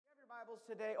Bibles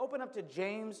today, open up to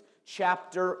James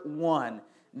chapter 1.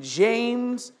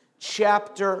 James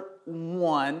chapter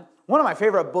 1. One of my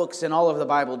favorite books in all of the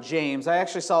Bible, James. I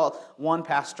actually saw one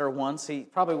pastor once. He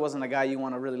probably wasn't a guy you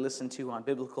want to really listen to on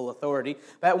biblical authority.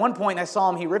 But at one point I saw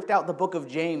him, he ripped out the book of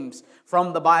James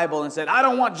from the Bible and said, "I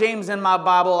don't want James in my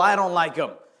Bible. I don't like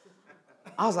him."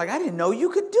 I was like, I didn't know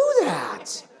you could do that.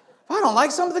 If I don't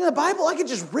like something in the Bible, I could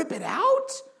just rip it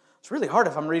out. It's really hard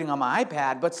if I'm reading on my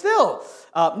iPad, but still,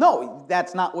 no,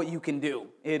 that's not what you can do.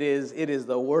 It is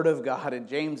the Word of God, and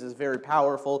James is very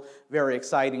powerful, very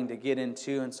exciting to get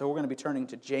into, and so we're going to be turning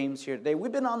to James here today.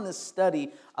 We've been on this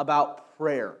study about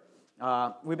prayer.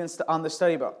 We've been on this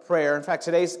study about prayer. In fact,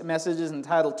 today's message is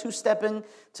entitled Two-Stepping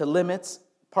to Limits,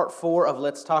 Part 4 of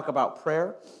Let's Talk About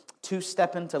Prayer.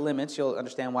 Two-stepping to limits. You'll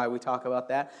understand why we talk about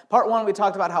that. Part 1, we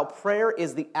talked about how prayer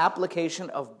is the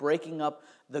application of breaking up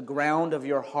the ground of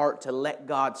your heart to let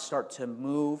God start to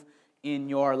move in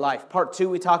your life. Part 2,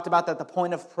 we talked about that the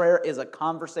point of prayer is a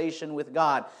conversation with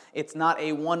God. It's not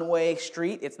a one-way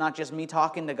street. It's not just me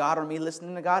talking to God or me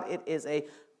listening to God. It is a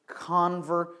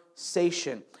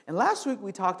conversation. And last week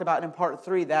we talked about in part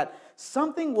 3 that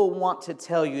something will want to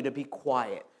tell you to be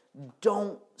quiet.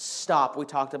 Don't stop, we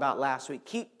talked about last week.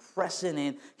 Keep pressing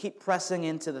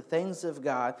into the things of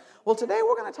God. Well, today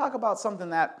we're going to talk about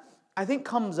something that I think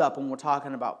comes up when we're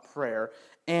talking about prayer.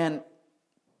 And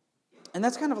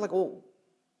that's kind of like, well,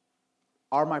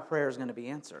 are my prayers going to be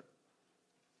answered?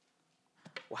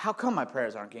 Well, how come my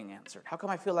prayers aren't getting answered? How come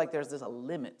I feel like there's a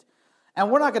limit? And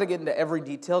we're not going to get into every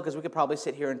detail because we could probably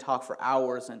sit here and talk for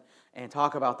hours and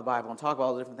talk about the Bible and talk about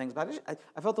all the different things. But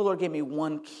I felt the Lord gave me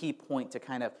one key point to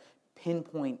kind of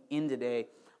pinpoint in today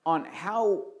on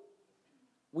how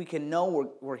we can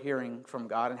know we're hearing from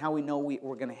God and how we know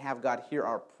we're going to have God hear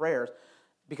our prayers.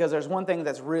 Because there's one thing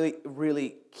that's really,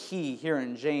 really key here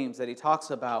in James that he talks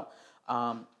about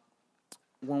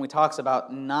when he talks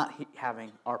about not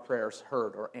having our prayers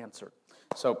heard or answered.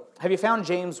 So, have you found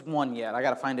James 1 yet? I got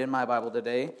to find it in my Bible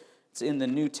today. It's in the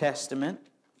New Testament,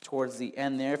 towards the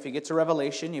end there. If you get to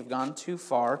Revelation, you've gone too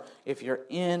far. If you're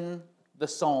in the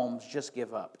Psalms, just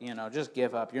give up. Just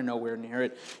give up. You're nowhere near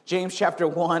it. James chapter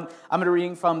 1. I'm going to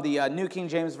reading from the New King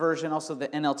James Version, also the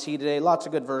NLT today. Lots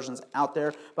of good versions out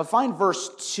there. But find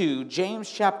verse 2. James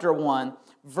chapter 1,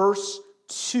 verse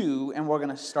 2, and we're going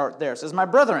to start there. It says, "My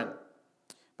brethren."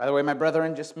 By the way, my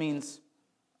brethren just means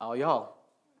all y'all.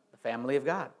 Family of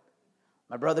God,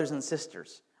 my brothers and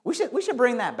sisters. We should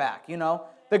bring that back,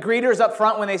 The greeters up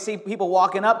front when they see people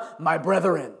walking up, my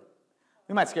brethren.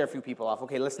 We might scare a few people off.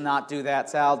 Okay, let's not do that,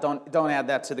 Sal. Don't add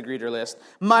that to the greeter list.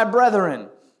 My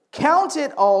brethren, count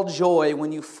it all joy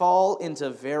when you fall into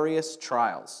various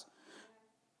trials.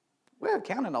 Well,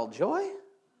 count it all joy?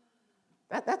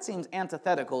 That seems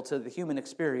antithetical to the human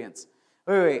experience.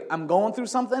 Wait, I'm going through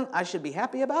something. I should be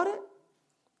happy about it?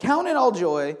 Count it all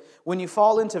joy when you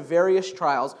fall into various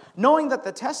trials, knowing that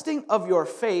the testing of your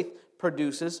faith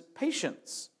produces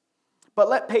patience. But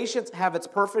let patience have its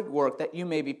perfect work, that you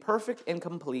may be perfect and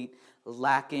complete,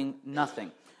 lacking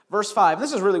nothing. Verse 5,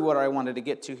 this is really what I wanted to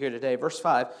get to here today. Verse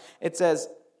 5, it says,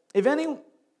 "If any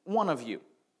one of you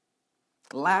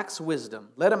lacks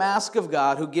wisdom, let him ask of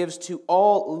God, who gives to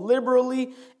all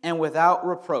liberally and without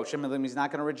reproach." I mean, he's not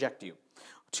going to reject you.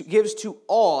 Gives to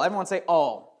all. Everyone say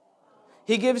all.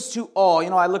 He gives to all.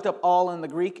 I looked up all in the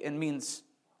Greek and means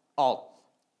all.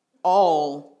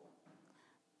 All,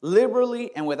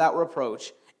 liberally and without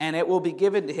reproach, and it will be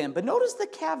given to him. But notice the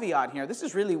caveat here. This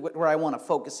is really where I want to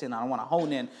focus in on. I want to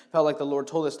hone in. Felt like the Lord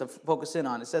told us to focus in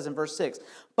on. It says in verse 6,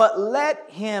 "But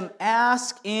let him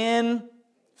ask in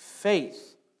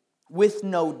faith, with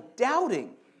no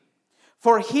doubting.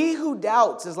 For he who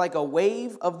doubts is like a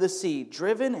wave of the sea,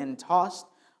 driven and tossed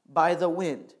by the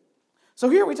wind." So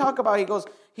here we talk about,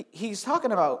 he's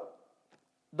talking about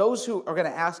those who are going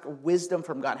to ask wisdom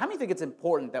from God. How many think it's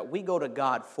important that we go to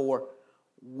God for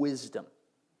wisdom?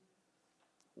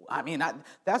 I mean,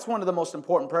 that's one of the most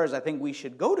important prayers I think we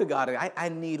should go to God. I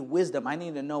need wisdom. I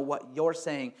need to know what you're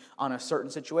saying on a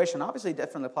certain situation. Obviously, it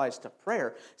definitely applies to prayer.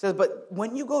 It says, but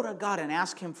when you go to God and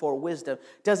ask him for wisdom,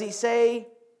 does he say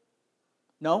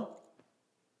no?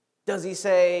 Does he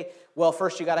say, well,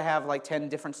 first you got to have like 10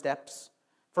 different steps?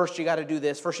 First you got to do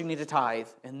this. First you need to tithe.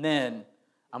 And then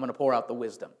I'm going to pour out the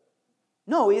wisdom.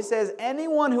 No, he says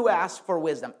anyone who asks for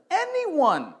wisdom.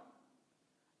 Anyone.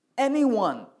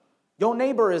 Your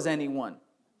neighbor is anyone.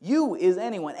 You is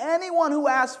anyone. Anyone who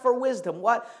asks for wisdom.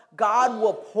 What? God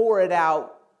will pour it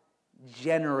out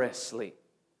generously.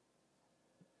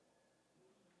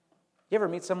 You ever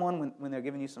meet someone when they're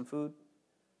giving you some food?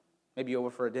 Maybe over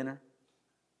for a dinner?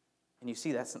 And you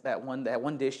see that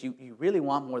one dish you really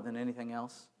want more than anything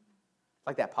else.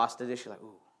 Like that pasta dish, you're like,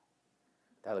 ooh,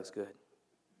 that looks good.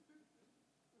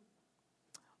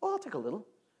 Oh, I'll take a little.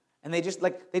 And they just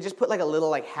put like a little,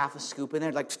 like half a scoop in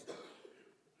there, like,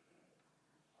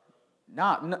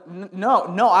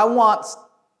 no, I want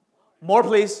more,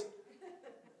 please.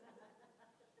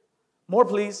 More,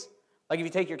 please. Like if you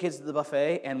take your kids to the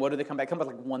buffet, and what do they come back? Come with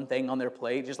like one thing on their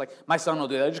plate. Just like my son will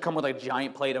do that. They just come with like a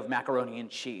giant plate of macaroni and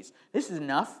cheese. This is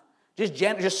enough.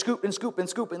 Just scoop and scoop and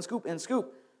scoop and scoop and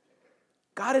scoop.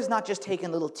 God is not just taking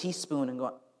a little teaspoon and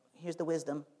going, here's the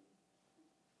wisdom.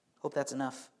 Hope that's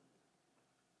enough.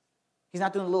 He's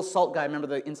not doing a little salt guy. Remember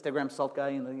the Instagram salt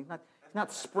guy? He's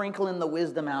not sprinkling the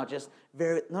wisdom out.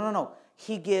 No.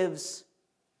 He gives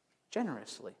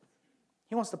generously.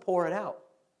 He wants to pour it out.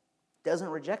 Doesn't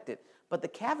reject it. But the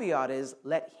caveat is,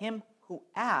 let him who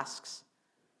asks,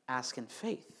 ask in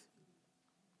faith,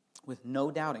 with no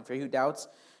doubting. For he who doubts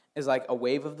is like a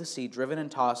wave of the sea, driven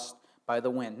and tossed by the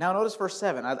wind. Now notice verse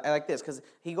 7. I like this, because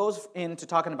he goes into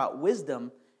talking about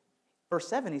wisdom. Verse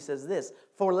 7, he says this,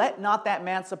 for let not that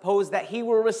man suppose that he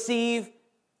will receive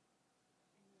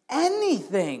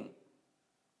anything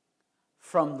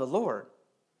from the Lord.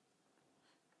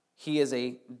 He is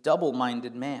a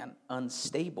double-minded man,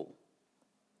 unstable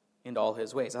in all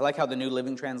his ways. I like how the New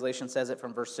Living Translation says it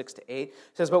from verse 6 to 8. It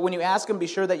says, but when you ask him, be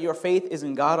sure that your faith is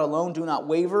in God alone. Do not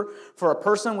waver, for a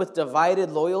person with divided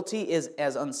loyalty is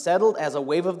as unsettled as a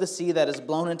wave of the sea that is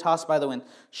blown and tossed by the wind.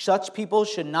 Such people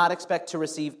should not expect to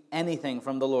receive anything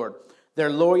from the Lord. Their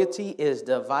loyalty is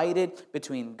divided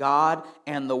between God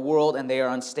and the world, and they are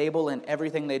unstable in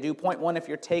everything they do. Point 1, if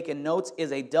you're taking notes,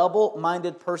 is a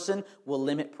double-minded person will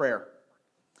limit prayer.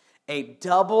 A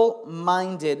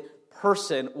double-minded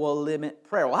person will limit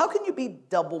prayer. Well, how can you be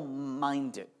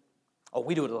double-minded? Oh,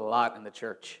 we do it a lot in the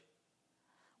church.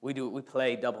 We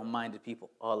play double-minded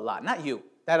people a lot. Not you,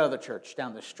 that other church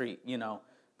down the street,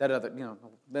 that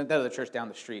other church down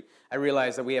the street. I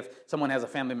realize that someone has a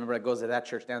family member that goes to that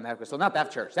church down there. So not that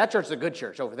church. That church is a good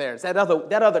church over there. It's that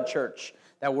other church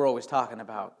that we're always talking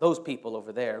about. Those people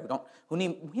over there who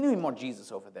need more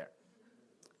Jesus over there.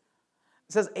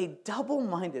 It says a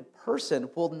double-minded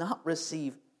person will not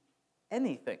receive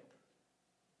anything.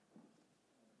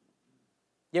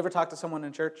 You ever talk to someone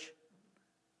in church?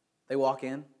 They walk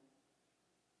in.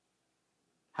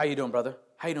 How you doing, brother?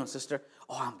 How you doing, sister?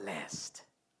 Oh, I'm blessed.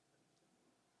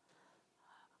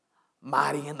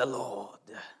 Mighty in the Lord.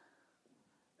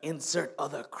 Insert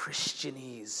other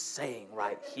Christianese saying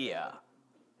right here.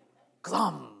 Because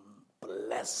I'm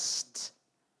blessed.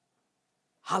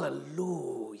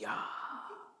 Hallelujah.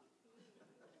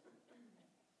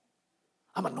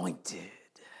 I'm anointed.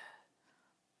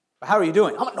 How are you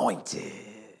doing? I'm anointed.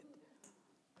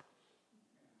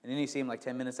 And then you see him like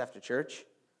 10 minutes after church.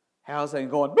 How's he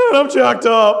going? Man, I'm jacked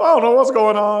up. I don't know what's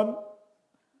going on.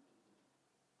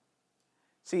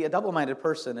 See, a double-minded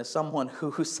person is someone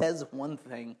who says one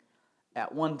thing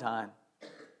at one time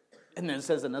and then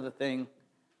says another thing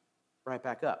right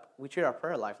back up. We treat our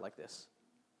prayer life like this.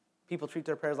 People treat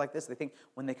their prayers like this. They think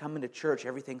when they come into church,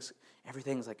 everything's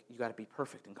like you got to be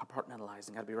perfect and compartmentalized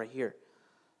and got to be right here.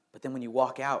 But then when you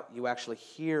walk out, you actually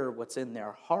hear what's in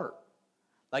their heart.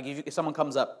 Like if someone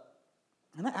comes up,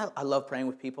 and I love praying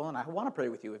with people, and I want to pray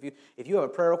with you. If you have a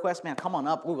prayer request, man, come on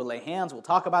up. We will lay hands. We'll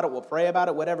talk about it. We'll pray about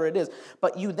it, whatever it is.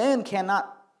 But you then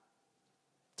cannot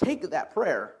take that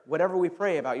prayer, whatever we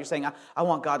pray about. You're saying, I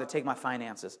want God to take my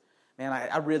finances. Man,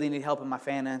 I really need help in my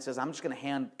finances. I'm just going to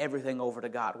hand everything over to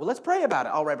God. Well, let's pray about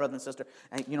it. All right, brother and sister.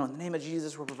 And, in the name of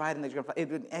Jesus, we're providing that you're going to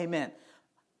provide. Amen.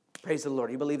 Praise the Lord.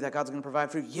 You believe that God's going to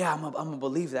provide for you? Yeah, I'm going to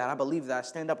believe that. I believe that. I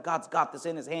stand up. God's got this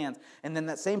in his hands. And then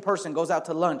that same person goes out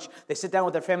to lunch. They sit down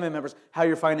with their family members. How are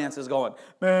your finances going?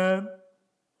 Man,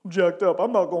 I'm jacked up.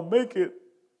 I'm not going to make it.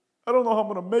 I don't know how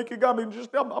I'm going to make it.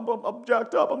 I'm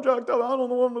jacked up. I'm jacked up. I don't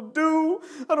know what I'm going to do.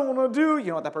 I don't want to do. You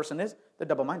know what that person is? They're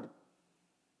double-minded.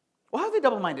 Well, how are they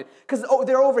double-minded? Because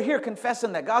they're over here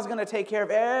confessing that God's going to take care of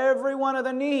every one of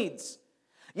their needs.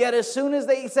 Yet as soon as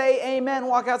they say amen,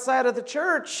 walk outside of the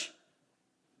church,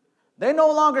 they're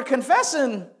no longer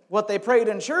confessing what they prayed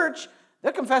in church.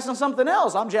 They're confessing something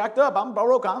else. I'm jacked up. I'm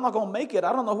broke. I'm not going to make it.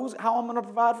 I don't know how I'm going to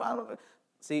provide.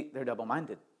 See, they're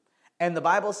double-minded. And the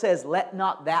Bible says, let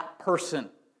not that person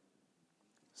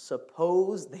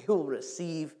suppose they will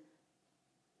receive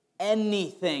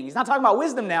anything. He's not talking about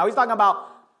wisdom now. He's talking about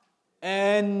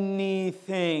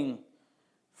anything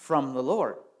from the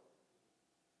Lord.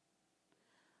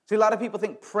 See, a lot of people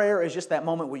think prayer is just that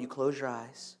moment where you close your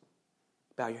eyes,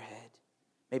 bow your head,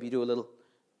 maybe you do a little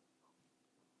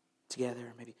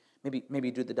together, maybe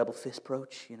you do the double fist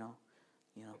approach,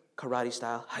 karate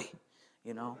style, hi,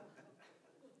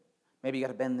 Maybe you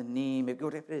got to bend the knee. Maybe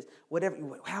whatever it is,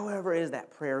 however it is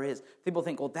that prayer is. People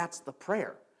think, well, that's the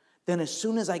prayer. Then as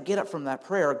soon as I get up from that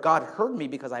prayer, God heard me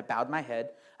because I bowed my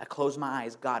head, I closed my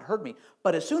eyes, God heard me.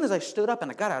 But as soon as I stood up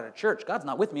and I got out of church, God's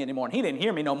not with me anymore, and He didn't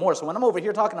hear me no more. So when I'm over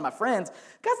here talking to my friends,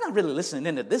 God's not really listening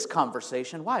into this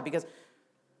conversation. Why? Because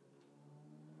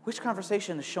which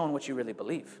conversation is showing what you really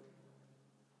believe?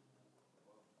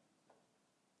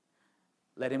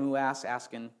 Let him who asks,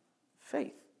 ask in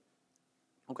faith.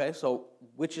 Okay, so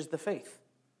which is the faith?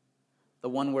 The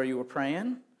one where you were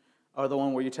praying, or the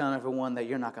one where you're telling everyone that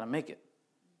you're not going to make it?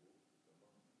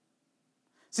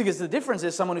 See, because the difference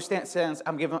is someone who stands,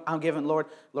 I'm giving, Lord,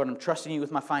 I'm trusting you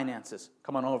with my finances.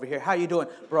 Come on over here. How you doing?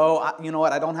 Bro, you know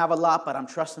what? I don't have a lot, but I'm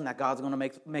trusting that God's going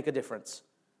to make a difference.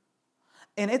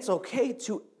 And it's okay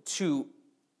to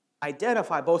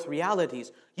identify both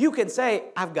realities. You can say,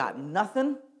 I've got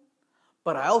nothing,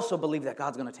 but I also believe that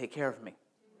God's going to take care of me.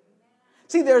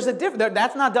 See, there's a difference.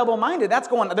 That's not double-minded.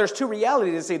 There's two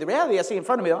realities to see. The reality I see in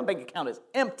front of me, my bank account is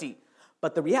empty.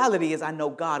 But the reality is I know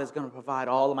God is going to provide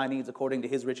all of my needs according to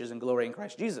His riches and glory in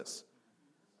Christ Jesus.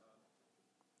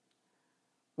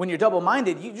 When you're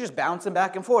double-minded, you're just bouncing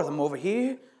back and forth. I'm over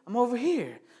here. I'm over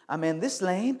here. I'm in this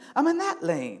lane. I'm in that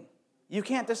lane. You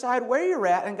can't decide where you're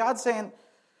at. And God's saying,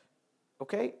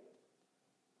 okay,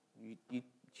 you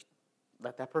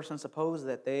let that person suppose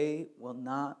that they will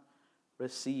not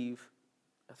receive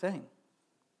a thing.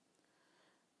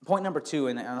 Point number 2,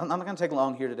 and I'm not going to take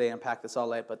long here today and unpack this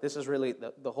all out, but this is really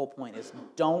the whole point is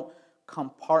don't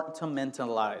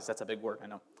compartmentalize. That's a big word, I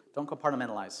know. Don't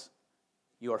compartmentalize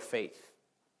your faith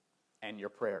and your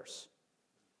prayers.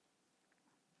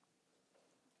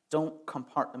 Don't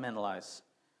compartmentalize.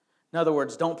 In other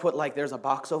words, don't put like there's a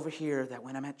box over here that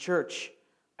when I'm at church,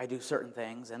 I do certain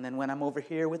things, and then when I'm over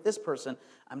here with this person,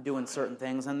 I'm doing certain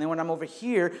things, and then when I'm over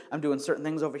here, I'm doing certain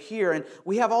things over here, and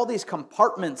we have all these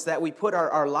compartments that we put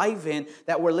our life in,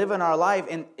 that we're living our life,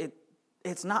 and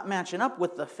it's not matching up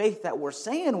with the faith that we're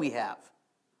saying we have.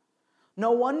 No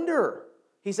wonder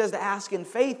He says to ask in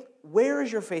faith. Where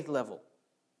is your faith level?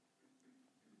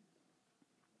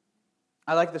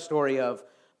 I like the story of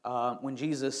when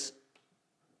Jesus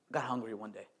got hungry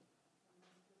one day.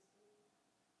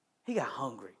 He got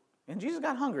hungry. And Jesus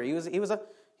got hungry. He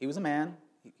was a man.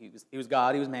 He was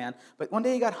God. He was man. But one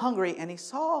day he got hungry and he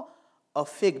saw a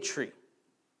fig tree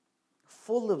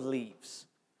full of leaves.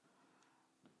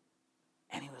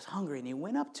 And he was hungry and he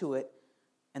went up to it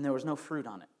and there was no fruit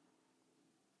on it.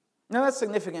 Now that's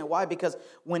significant. Why? Because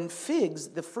when figs,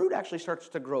 the fruit actually starts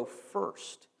to grow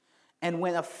first. And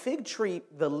when a fig tree,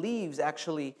 the leaves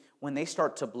actually, when they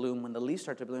start to bloom, when the leaves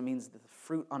start to bloom, it means that the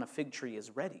fruit on a fig tree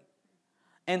is ready.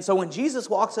 And so when Jesus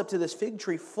walks up to this fig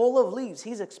tree full of leaves,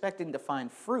 He's expecting to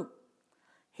find fruit.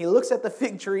 He looks at the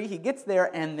fig tree, He gets there,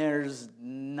 and there's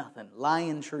nothing.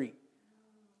 Lion tree.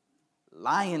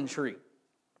 Lion tree.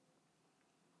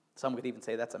 Some would even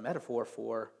say that's a metaphor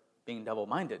for being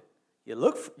double-minded. You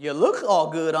look all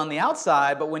good on the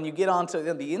outside, but when you get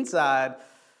onto the inside,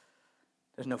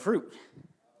 there's no fruit.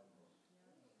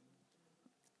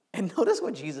 And notice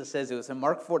what Jesus says. It was in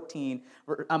Mark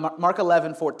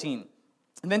 11:14.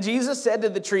 And then Jesus said to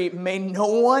the tree, "May no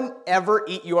one ever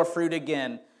eat your fruit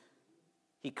again."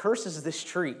 He curses this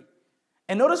tree.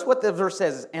 And notice what the verse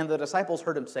says, and the disciples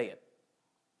heard Him say it.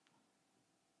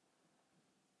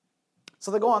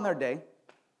 So they go on their day.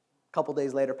 A couple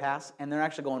days later pass, and they're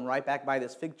actually going right back by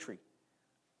this fig tree.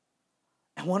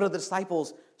 And one of the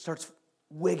disciples starts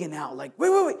wigging out, like,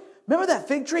 wait. Remember that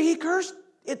fig tree He cursed?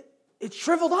 It's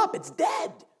shriveled up. It's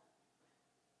dead.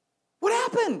 What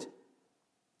happened?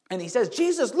 And he says,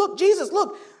 Jesus, look.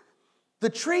 The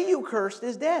tree you cursed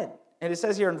is dead. And it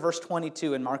says here in verse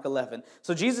 22 in Mark 11.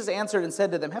 So Jesus answered and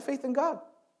said to them, have faith in God.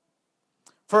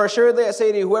 For assuredly I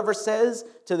say to you, whoever says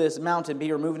to this mountain,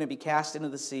 be removed and be cast into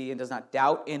the sea, and does not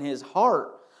doubt in his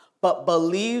heart, but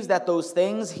believes that those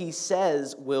things he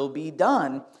says will be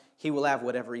done, he will have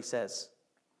whatever he says.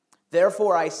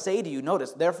 Therefore I say to you,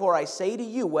 notice, therefore I say to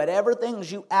you, whatever things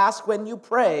you ask when you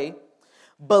pray,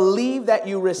 believe that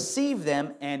you receive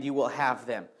them and you will have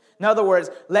them. In other words,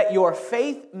 let your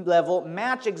faith level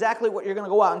match exactly what you're going to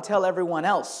go out and tell everyone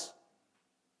else.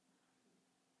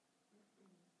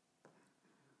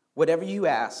 Whatever you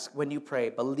ask when you pray,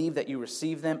 believe that you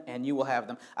receive them and you will have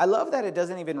them. I love that it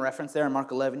doesn't even reference there in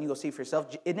Mark 11. You go see for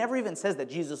yourself. It never even says that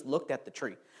Jesus looked at the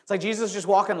tree. It's like Jesus just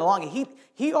walking along.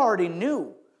 He already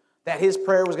knew that his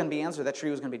prayer was going to be answered. That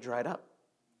tree was going to be dried up.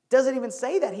 Doesn't even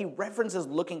say that. He references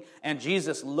looking, and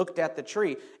Jesus looked at the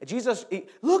tree. Jesus,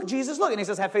 look. And he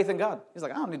says, have faith in God. He's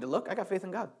like, I don't need to look. I got faith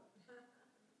in God.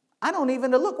 I don't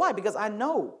even need to look. Why? Because I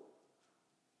know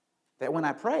that when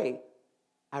I pray,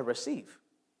 I receive.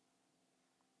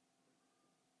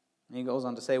 And he goes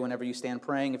on to say, whenever you stand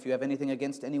praying, if you have anything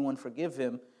against anyone, forgive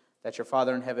him, that your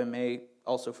Father in heaven may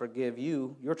also forgive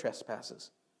you your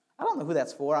trespasses. I don't know who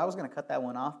that's for. I was going to cut that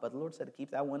one off, but the Lord said to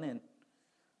keep that one in.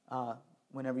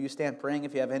 Whenever you stand praying,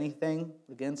 if you have anything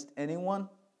against anyone,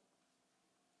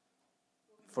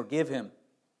 forgive him.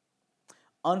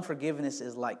 Unforgiveness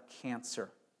is like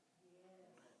cancer.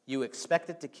 You expect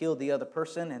it to kill the other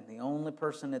person, and the only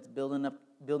person that's building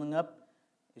up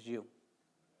is you.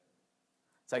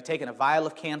 It's like taking a vial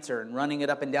of cancer and running it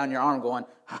up and down your arm going,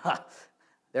 ha,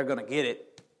 they're going to get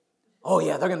it. Oh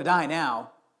yeah, they're going to die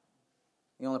now.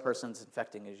 The only person that's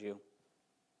infecting is you.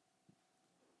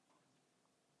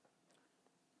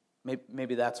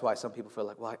 Maybe that's why some people feel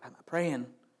like, well, I'm praying.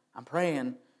 I'm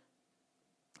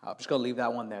just going to leave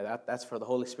that one there. That's for the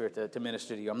Holy Spirit to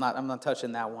minister to you. I'm not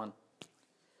touching that one.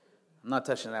 I'm not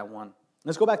touching that one.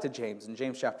 Let's go back to James, in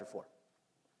James chapter 4.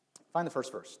 Find the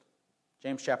first verse.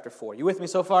 James chapter 4. You with me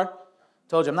so far?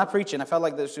 Told you, I'm not preaching. I felt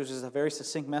like this was just a very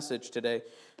succinct message today.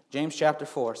 James chapter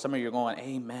 4. Some of you are going,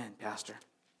 amen, Pastor.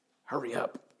 Hurry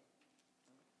up.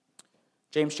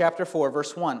 James chapter 4,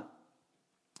 verse 1. It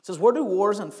says, where do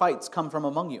wars and fights come from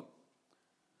among you?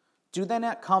 Do they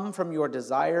not come from your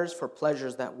desires for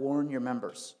pleasures that warn your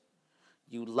members?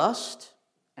 You lust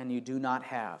and you do not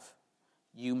have.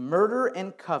 You murder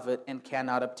and covet and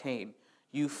cannot obtain.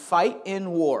 You fight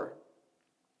in war.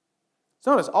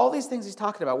 So notice, all these things he's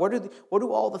talking about, where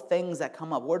do all the things that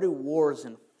come up? Where do wars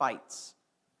and fights?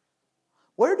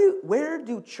 Where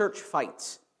do church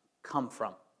fights come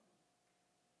from?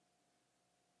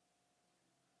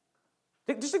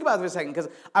 Just think about it for a second, because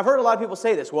I've heard a lot of people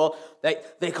say this. Well,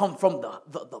 they come from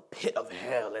the pit of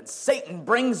hell, and Satan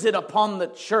brings it upon the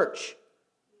church.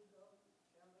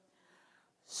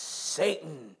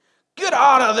 Satan, get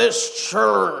out of this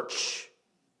church.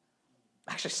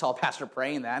 I actually saw a pastor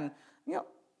praying that, and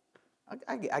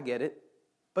I get it.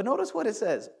 But notice what it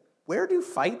says. Where do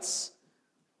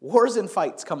wars and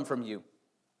fights come from you?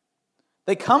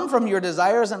 They come from your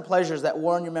desires and pleasures that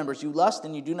warn your members. You lust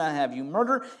and you do not have. You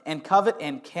murder and covet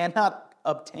and cannot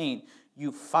obtain.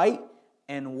 You fight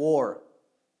and war.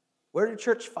 Where do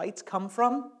church fights come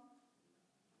from?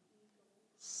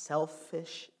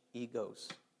 Selfish egos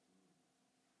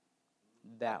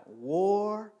that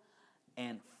war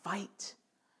and fight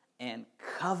and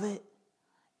covet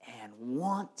and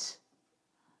want.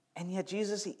 And yet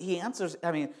Jesus, he answers,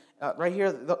 right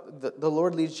here, the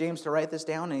Lord leads James to write this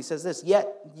down, and he says this,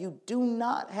 yet you do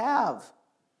not have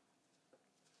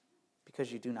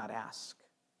because you do not ask.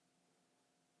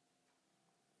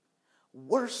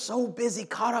 We're so busy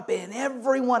caught up in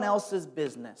everyone else's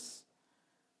business.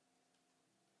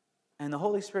 And the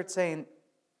Holy Spirit's saying,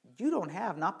 you don't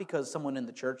have, not because someone in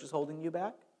the church is holding you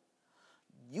back.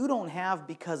 You don't have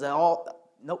because nope,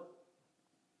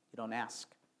 you don't ask.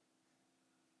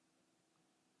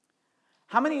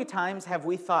 How many times have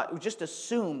we thought, we just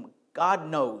assume God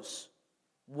knows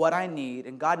what I need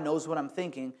and God knows what I'm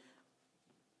thinking,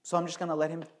 so I'm just going to let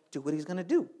him do what he's going to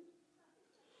do.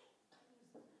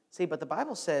 See, but the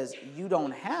Bible says you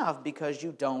don't have because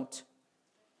you don't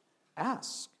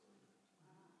ask.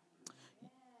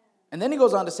 And then he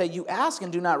goes on to say, you ask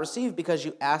and do not receive because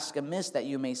you ask amiss that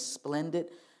you may spend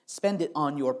it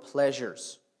on your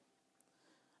pleasures.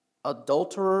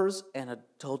 Adulterers and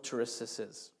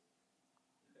adulteresses.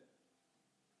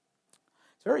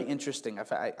 It's very interesting.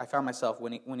 I found myself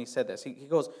when he said this. He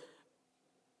goes,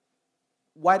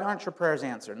 why aren't your prayers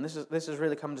answered? And this is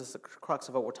really coming to the crux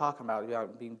of what we're talking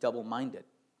about being double-minded.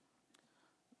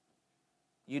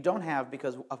 You don't have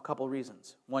because of a couple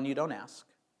reasons. One, you don't ask.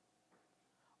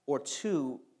 Or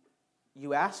two,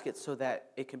 you ask it so that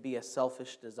it can be a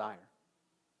selfish desire.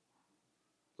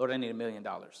 Lord, I need $1 million.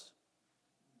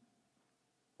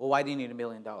 Well, why do you need $1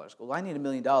 million? Well, I need $1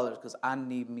 million because I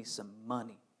need me some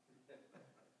money.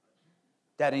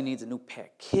 Daddy needs a new pair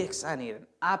of kicks. I need an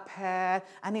iPad.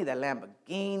 I need a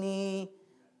Lamborghini.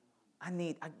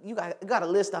 You got a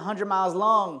list 100 miles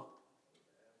long.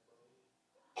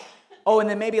 Oh, and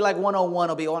then maybe like 101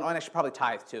 will be on. I should probably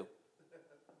tithe too.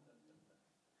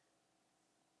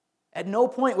 At no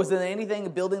point was there anything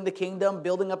building the kingdom,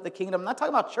 building up the kingdom. I'm not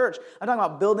talking about church. I'm talking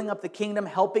about building up the kingdom,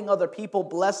 helping other people,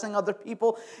 blessing other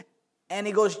people. And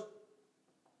he goes,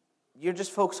 you're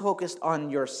just focused on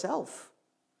yourself.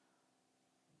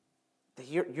 That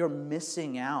you're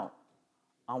missing out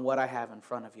on what I have in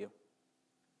front of you.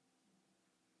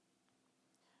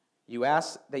 You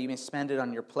ask that you may spend it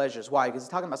on your pleasures. Why? Because he's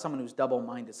talking about someone who's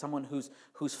double-minded, someone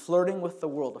who's flirting with the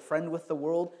world, a friend with the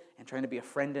world, and trying to be a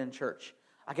friend in church.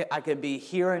 I can be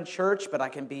here in church, but I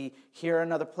can be here in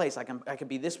another place. I can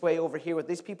be this way over here with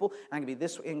these people, and I can be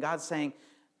this way. And God's saying,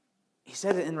 He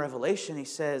said it in Revelation, He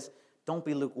says, don't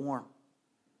be lukewarm.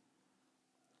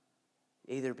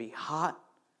 Either be hot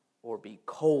or be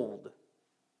cold,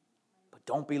 but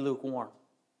don't be lukewarm.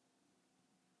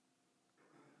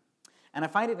 And I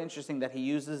find it interesting that He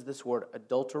uses this word,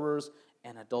 adulterers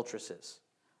and adulteresses.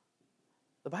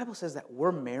 The Bible says that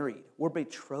we're married, we're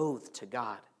betrothed to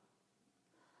God.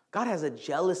 God has a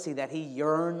jealousy that He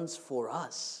yearns for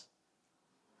us.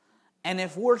 And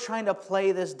if we're trying to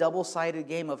play this double-sided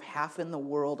game of half in the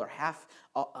world or half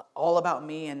all about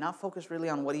me and not focus really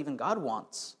on what even God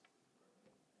wants,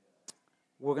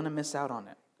 we're going to miss out on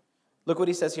it. Look what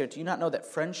He says here. Do you not know that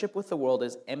friendship with the world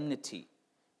is enmity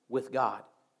with God?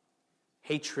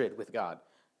 Hatred with God.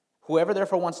 Whoever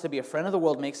therefore wants to be a friend of the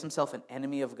world makes himself an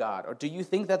enemy of God. Or do you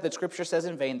think that the Scripture says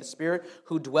in vain, the Spirit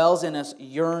who dwells in us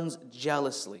yearns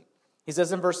jealously? He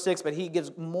says in verse 6, but He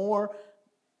gives more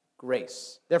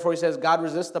grace. Therefore He says, God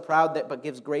resists the proud, but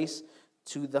gives grace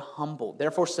to the humble.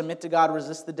 Therefore submit to God,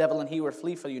 resist the devil, and he will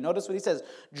flee from you. Notice what He says,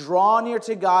 draw near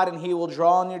to God, and He will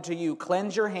draw near to you.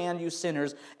 Cleanse your hand, you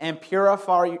sinners, and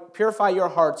purify your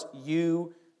hearts,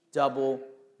 you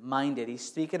double-minded. He's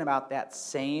speaking about that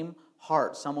same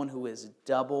heart, someone who is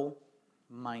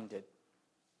double-minded.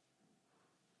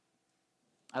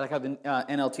 I like how the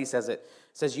NLT says it. It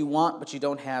says, you want, but you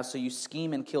don't have, so you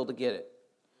scheme and kill to get it.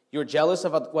 You're jealous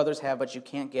of what others have, but you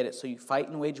can't get it, so you fight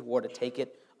and wage war to take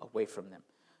it away from them.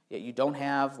 Yet you don't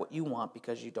have what you want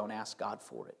because you don't ask God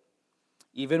for it.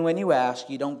 Even when you ask,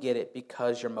 you don't get it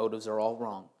because your motives are all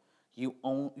wrong. You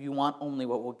want only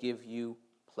what will give you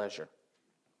pleasure.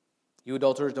 You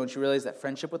adulterers, don't you realize that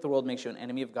friendship with the world makes you an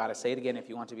enemy of God? I say it again, if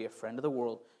you want to be a friend of the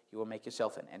world, you will make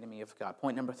yourself an enemy of God.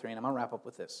 Point number 3, and I'm going to wrap up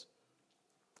with this.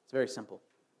 It's very simple.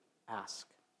 Ask.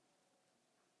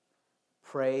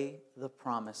 Pray the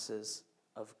promises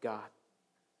of God.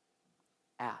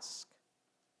 Ask.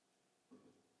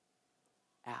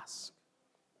 Ask.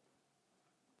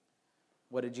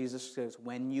 What did Jesus say?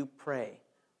 When you pray,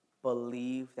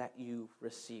 believe that you've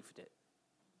received it.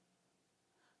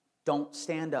 Don't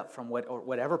stand up from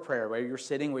whatever prayer, where you're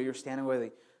sitting, where you're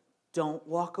standing, don't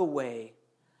walk away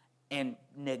and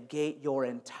negate your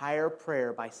entire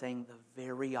prayer by saying the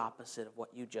very opposite of what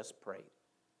you just prayed.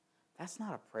 That's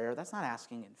not a prayer. That's not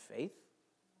asking in faith.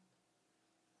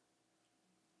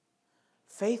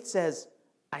 Faith says,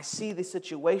 I see the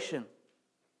situation,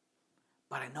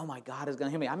 but I know my God is going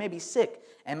to hear me. I may be sick,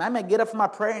 and I may get up from my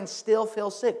prayer and still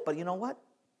feel sick, but you know what?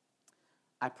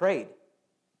 I prayed.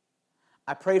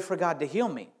 I prayed for God to heal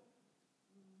me.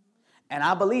 And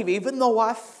I believe, even though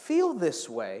I feel this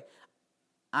way,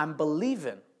 I'm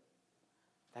believing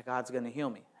that God's going to heal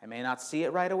me. I may not see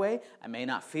it right away. I may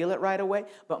not feel it right away.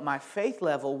 But my faith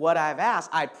level, what I've asked,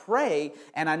 I pray,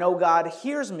 and I know God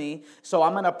hears me. So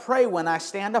I'm going to pray when I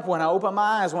stand up, when I open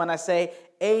my eyes, when I say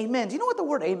amen. Do you know what the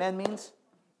word amen means?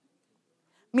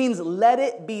 It means let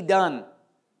it be done.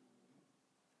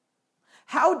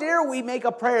 How dare we make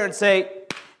a prayer and say,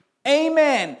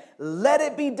 amen, let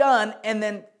it be done, and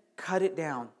then cut it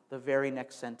down the very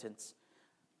next sentence.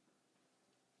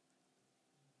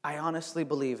 I honestly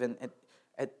believe, and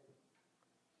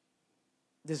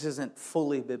this isn't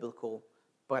fully biblical,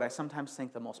 but I sometimes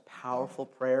think the most powerful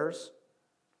prayers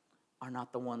are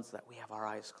not the ones that we have our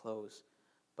eyes closed,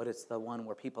 but it's the one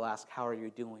where people ask, how are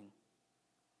you doing?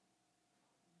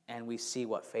 And we see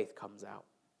what faith comes out.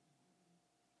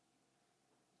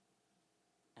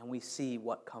 And we see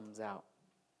what comes out.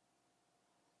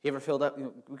 You ever filled up?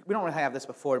 We don't really have this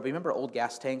before, but remember old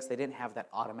gas tanks? They didn't have that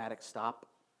automatic stop.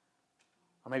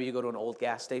 Or maybe you go to an old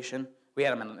gas station. We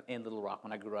had them in Little Rock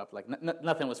when I grew up. Like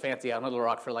nothing was fancy out in Little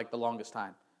Rock for like the longest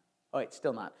time. Oh, wait,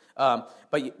 still not.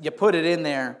 But you put it in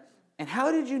there. And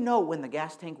how did you know when the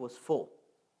gas tank was full?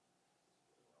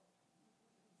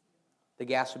 The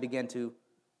gas would begin to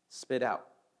spit out.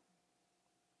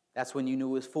 That's when you knew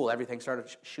it was full. Everything started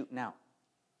shooting out.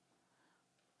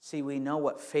 See, we know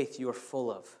what faith you're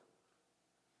full of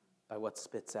by what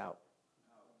spits out.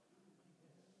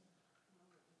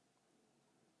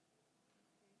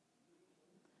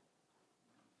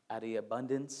 Out of the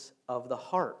abundance of the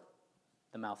heart,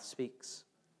 the mouth speaks.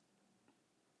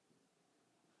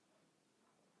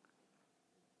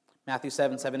 Matthew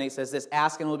 7:8 says this,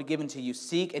 ask and it will be given to you.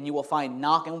 Seek and you will find.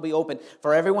 Knock and will be opened.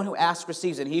 For everyone who asks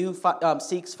receives, and he who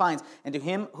seeks finds. And to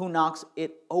him who knocks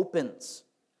it opens.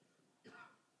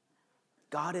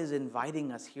 God is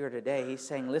inviting us here today. He's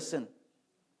saying, listen,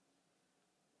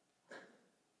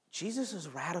 Jesus is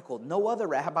radical. No other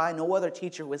rabbi, no other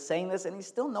teacher was saying this, and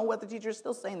no other teacher is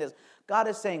still saying this. God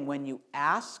is saying, when you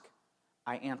ask,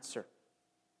 I answer.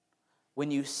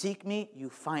 When you seek me, you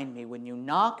find me. When you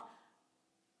knock,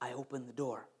 I open the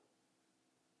door.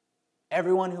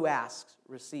 Everyone who asks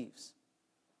receives.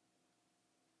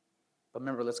 But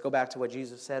remember, let's go back to what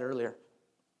Jesus said earlier.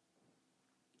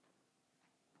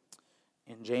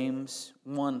 In James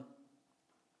 1,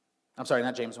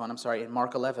 in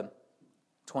Mark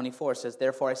 11:24 says,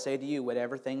 therefore I say to you,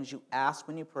 whatever things you ask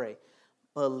when you pray,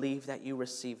 believe that you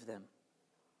receive them.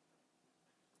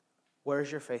 Where's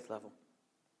your faith level?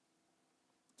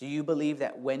 Do you believe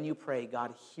that when you pray,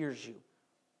 God hears you?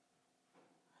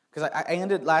 Because I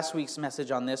ended last week's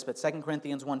message on this, but 2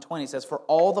 Corinthians 1:20 says, for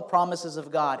all the promises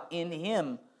of God in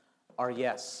Him are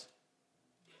yes.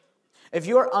 If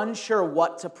you're unsure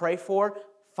what to pray for,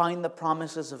 find the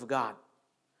promises of God.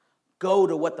 Go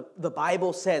to what the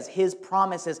Bible says, His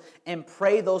promises, and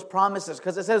pray those promises.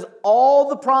 Because it says all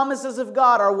the promises of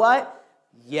God are what?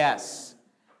 Yes.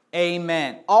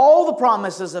 Amen. All the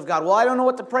promises of God. Well, I don't know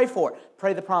what to pray for.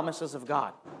 Pray the promises of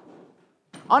God.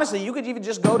 Honestly, you could even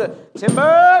just go to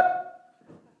Timber.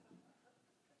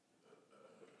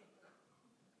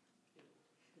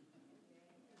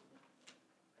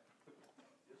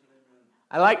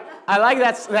 I like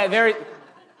that very.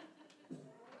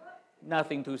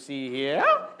 Nothing to see here.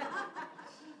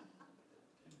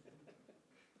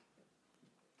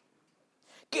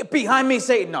 Get behind me,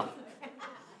 Satan. No.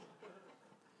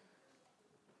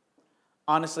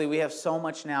 Honestly, we have so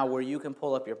much now where you can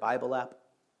pull up your Bible app,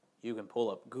 you can pull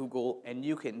up Google, and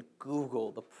you can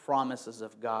Google the promises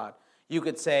of God. You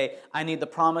could say, I need the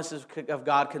promises of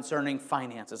God concerning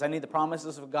finances. I need the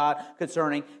promises of God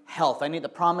concerning health. I need the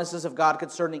promises of God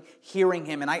concerning hearing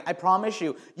Him. And I promise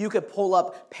you, you could pull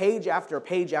up page after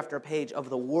page after page of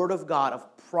the Word of God,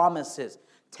 of promises.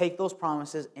 Take those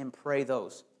promises and pray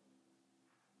those.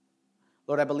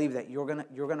 Lord, I believe that you're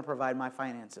gonna provide my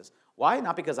finances. Why?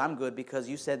 Not because I'm good, because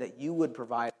you said that you would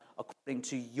provide according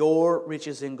to your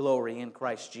riches and glory in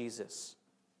Christ Jesus.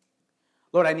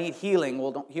 Lord, I need healing.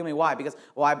 Well, don't heal me. Why? Because,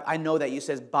 I know that you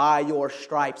says, by your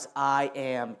stripes I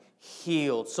am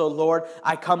healed. So, Lord,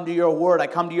 I come to your word. I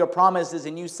come to your promises,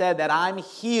 and you said that I'm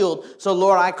healed. So,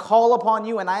 Lord, I call upon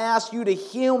you, and I ask you to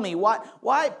heal me.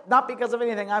 Why? Not because of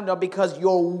anything I've done, because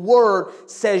your word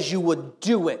says you would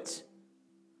do it.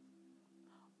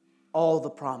 All the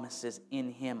promises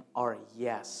in Him are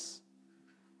yes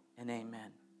and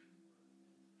amen.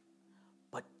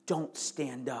 But don't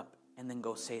stand up and then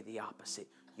go say the opposite.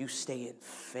 You stay in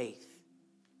faith.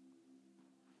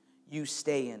 You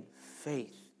stay in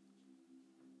faith.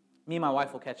 Me and my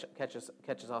wife will catch us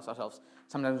ourselves.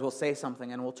 Sometimes we'll say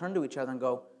something and we'll turn to each other and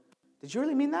go, did you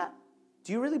really mean that?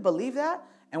 Do you really believe that?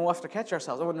 And we'll have to catch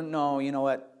ourselves. Oh, no, you know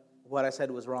what? What I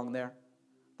said was wrong there.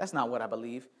 That's not what I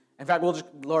believe. In fact,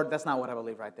 Lord, that's not what I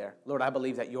believe right there. Lord, I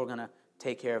believe that you're going to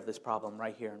take care of this problem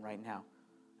right here and right now.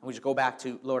 And we just go back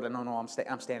to, Lord, no,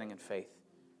 I'm standing in faith.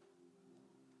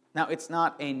 Now, it's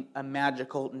not a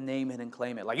magical name it and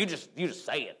claim it. Like, you just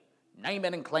say it. Name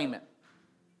it and claim it.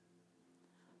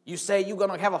 You say you're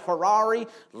going to have a Ferrari,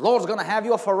 the Lord's going to have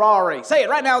you a Ferrari. Say it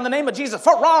right now in the name of Jesus.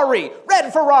 Ferrari,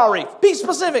 red Ferrari. Be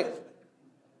specific.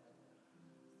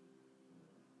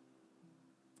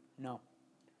 No.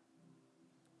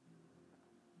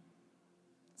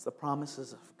 It's the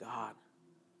promises of God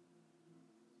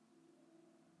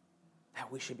that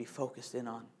we should be focused in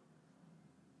on.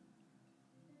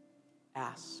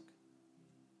 Ask,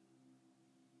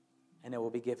 and it will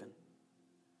be given.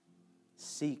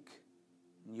 Seek,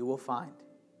 and you will find.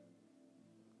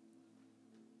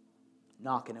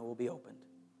 Knock, and it will be opened.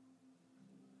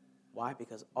 Why?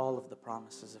 Because all of the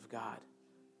promises of God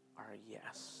are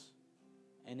yes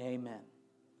and amen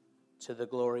to the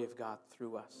glory of God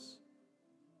through us.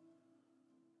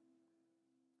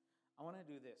 I want to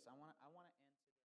do this. I want to